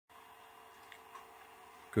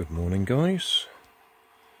Good morning, guys.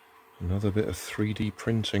 Another bit of 3D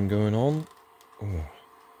printing going on. Oh,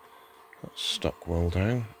 that's stuck well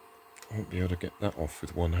down. I won't be able to get that off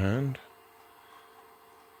with one hand.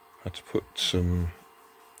 Had to put some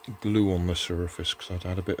glue on the surface because I'd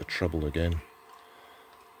had a bit of trouble again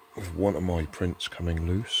with one of my prints coming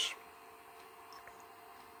loose.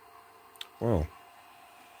 Well,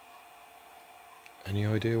 any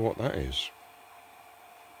idea what that is?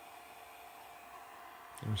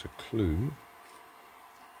 There's a clue.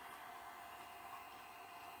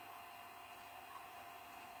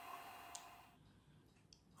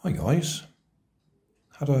 Hi guys,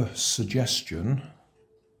 had a suggestion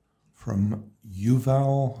from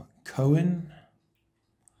Yuval Cohen.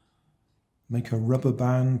 Make a rubber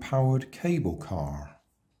band powered cable car.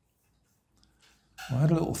 I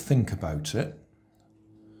had a little think about it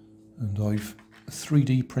and I've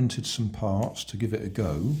 3D printed some parts to give it a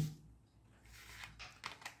go.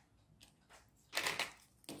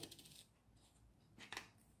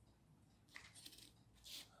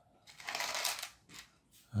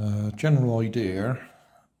 General idea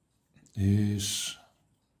is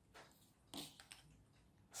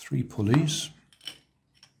 3 pulleys,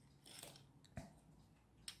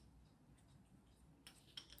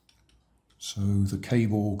 so the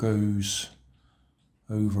cable goes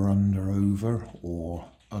over, under, or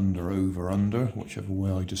under, over, under, whichever way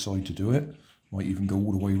I decide to do it. Might even go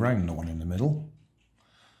all the way round the one in the middle.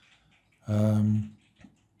 The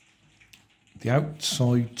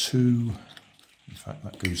outside two, in fact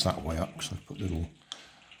that goes that way up because I've put little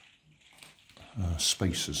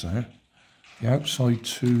spacers there. The outside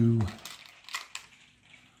two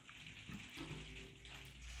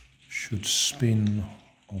should spin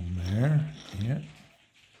on there, yeah.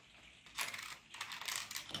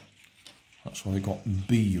 That's why I got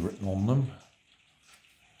B written on them.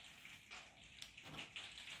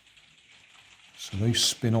 So they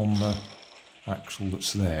spin on the axle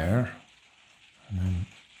that's there, and then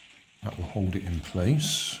that will hold it in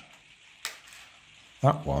place.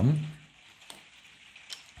 That one,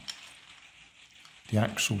 the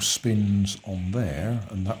axle spins on there,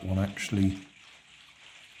 and that one actually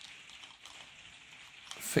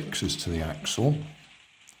fixes to the axle.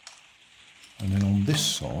 And then on this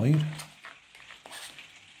side,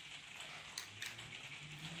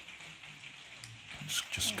 it's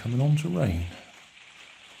just coming on to rain.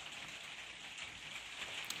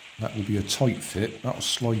 That will be a tight fit, that will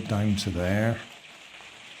slide down to there.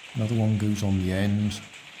 Another one goes on the end,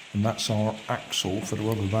 and that's our axle for the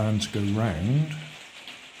rubber band to go round.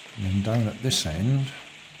 And then down at this end,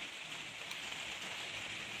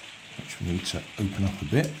 which we need to open up a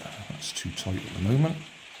bit, that's too tight at the moment.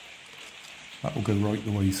 That will go right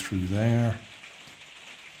the way through there.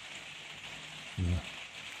 The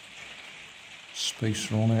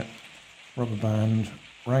spacer on it, rubber band,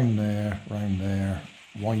 round there,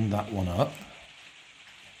 wind that one up.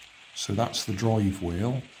 So that's the drive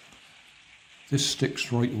wheel. This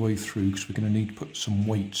sticks right the way through because we're going to need to put some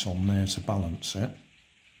weights on there to balance it.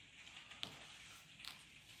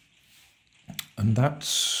 And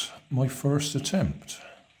that's my first attempt.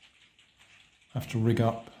 I have to rig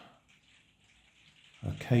up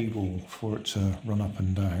a cable for it to run up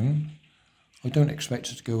and down. I don't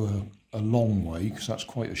expect it to go a long way because that's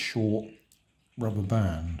quite a short rubber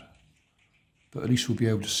band. But at least we'll be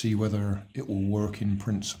able to see whether it will work in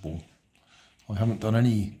principle. I haven't done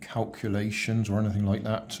any calculations or anything like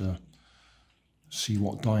that to see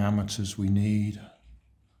what diameters we need.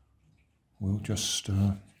 We'll just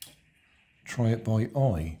try it by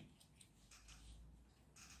eye.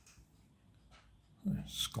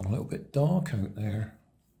 It's got a little bit dark out there.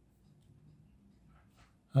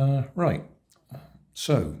 Right,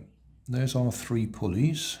 so there's our 3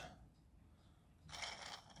 pulleys.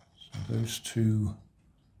 So those two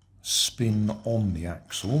spin on the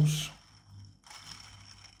axles.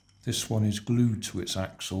 This one is glued to its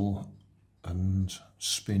axle and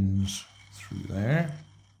spins through there.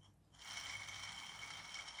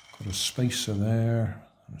 Got a spacer there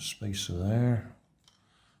and a spacer there.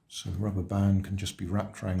 So the rubber band can just be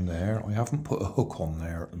wrapped around there. I haven't put a hook on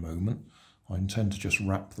there at the moment. I intend to just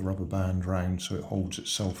wrap the rubber band round so it holds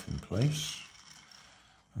itself in place.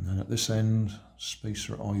 And then at this end,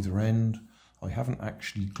 spacer at either end. I haven't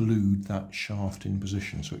actually glued that shaft in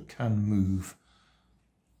position, so it can move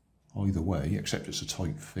either way, except it's a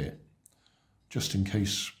tight fit. Just in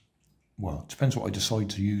case, well, it depends what I decide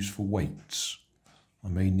to use for weights. I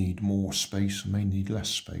may need more space, I may need less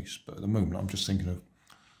space, but at the moment I'm just thinking of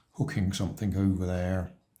hooking something over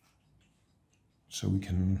there so we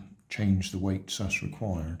can change the weights as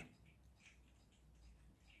required.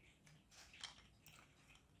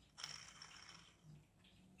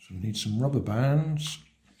 So we need some rubber bands,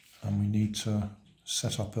 and we need to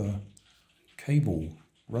set up a cable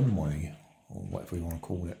runway, or whatever you want to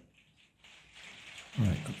call it.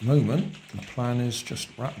 Right, at the moment, the plan is just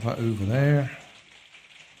wrap that over there,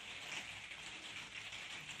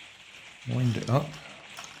 wind it up.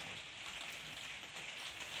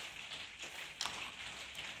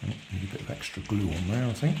 Oh, need a bit of extra glue on there,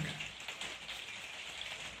 I think.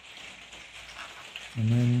 And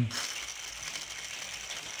then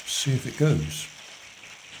see if it goes.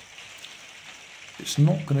 It's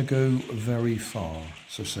not going to go very far.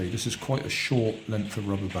 So say this is quite a short length of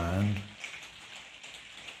rubber band.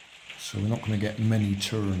 So we're not going to get many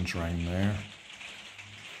turns around there.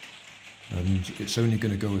 And it's only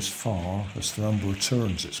going to go as far as the number of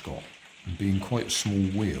turns it's got. And being quite a small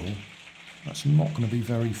wheel, that's not going to be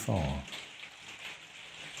very far.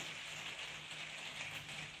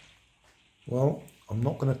 Well, I'm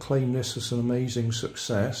not going to claim this as an amazing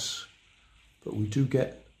success, but we do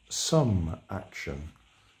get some action.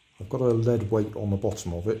 I've got a lead weight on the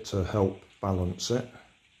bottom of it to help balance it,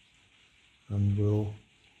 and we'll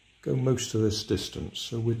go most of this distance.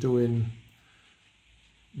 So we're doing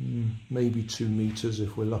maybe 2 meters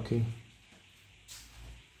if we're lucky.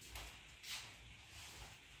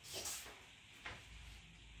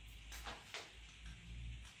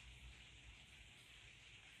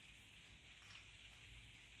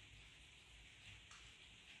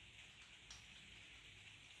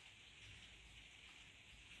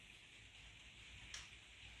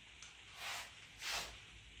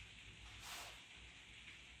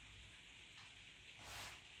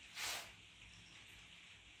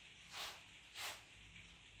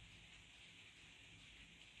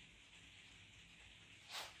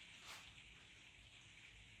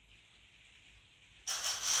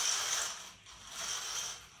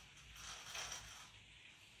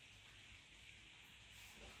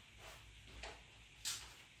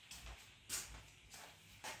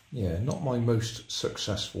 Yeah, not my most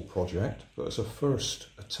successful project, but as a first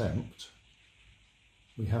attempt,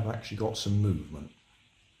 we have actually got some movement.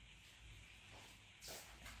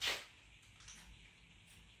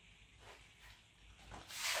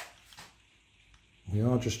 We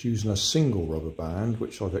are just using a single rubber band,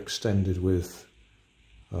 which I've extended with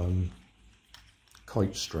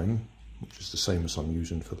kite string, which is the same as I'm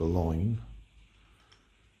using for the line.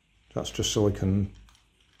 That's just so I can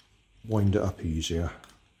wind it up easier.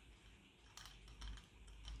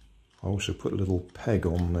 I also put a little peg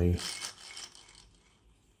on the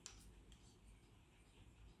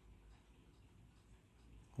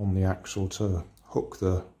axle to hook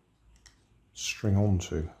the string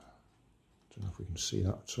onto. Don't know if we can see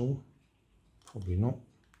that at all. Probably not.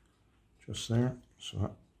 Just there. So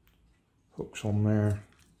that hooks on there,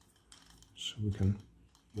 so we can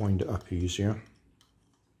wind it up easier.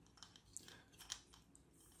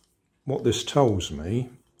 What this tells me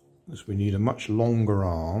is we need a much longer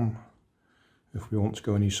arm if we want to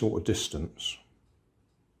go any sort of distance.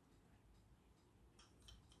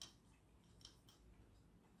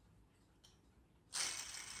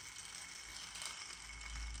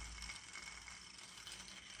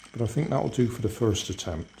 But I think that'll do for the first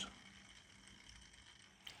attempt.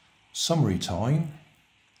 Summary time.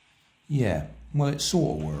 Yeah, well, it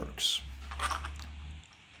sort of works.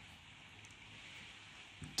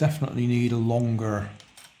 Definitely need a longer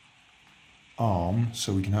arm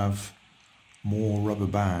so we can have more rubber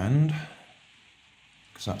band,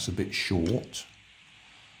 because that's a bit short,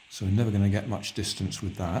 so we're never going to get much distance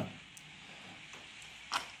with that.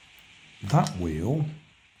 That wheel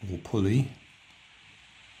or pulley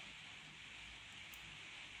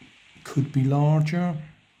could be larger,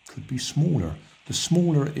 could be smaller. The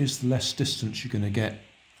smaller it is, the less distance you're going to get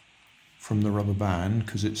from the rubber band,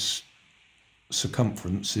 because its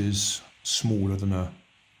circumference is smaller than a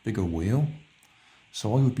bigger wheel.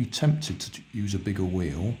 So I would be tempted to use a bigger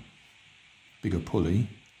wheel, bigger pulley.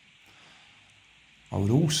 I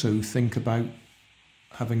would also think about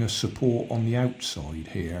having a support on the outside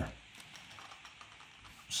here.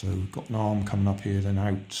 So we've got an arm coming up here, then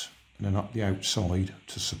out, and then up the outside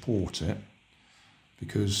to support it.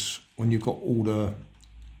 Because when you've got all the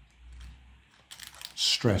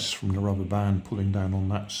stress from the rubber band pulling down on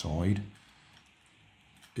that side,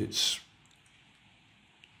 it's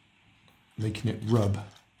making it rub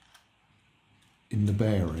in the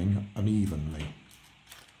bearing unevenly.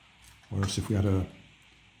 Whereas if we had a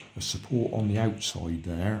support on the outside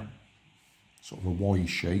there, sort of a Y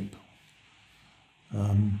shape,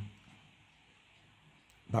 that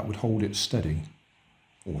would hold it steady,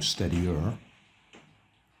 or steadier.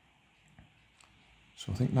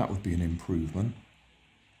 So I think that would be an improvement.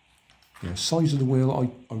 Yeah, size of the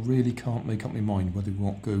wheel, I really can't make up my mind whether we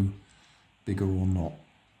want to go bigger or not.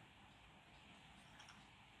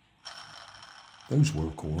 Those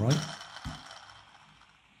work all right.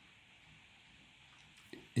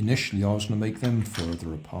 Initially I was going to make them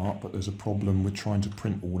further apart, but there's a problem with trying to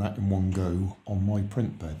print all that in one go on my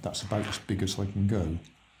print bed. That's about as big as I can go.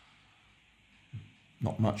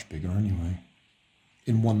 Not much bigger anyway.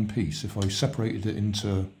 In one piece, if I separated it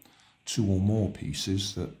into 2 or more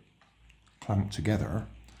pieces that clamp together,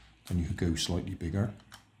 then you could go slightly bigger.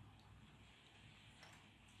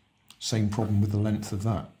 Same problem with the length of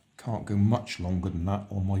that. Can't go much longer than that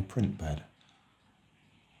on my print bed.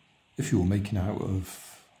 If you're making out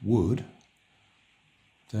of wood,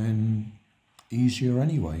 then easier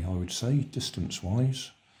anyway, I would say, distance wise.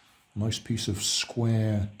 A nice piece of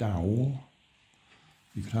square dowel.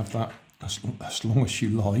 You could have that as long as you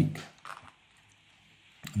like,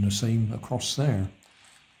 and the same across there.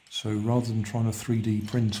 So rather than trying to 3D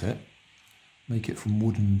print it, make it from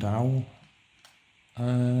wooden dowel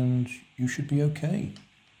and you should be okay.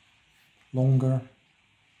 Longer,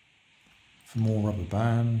 for more rubber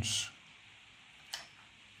bands.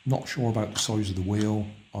 Not sure about the size of the wheel.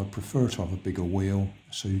 I'd prefer to have a bigger wheel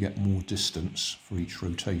so you get more distance for each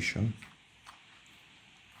rotation.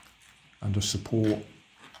 And a support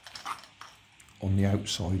on the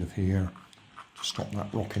outside of here to stop that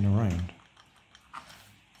rocking around.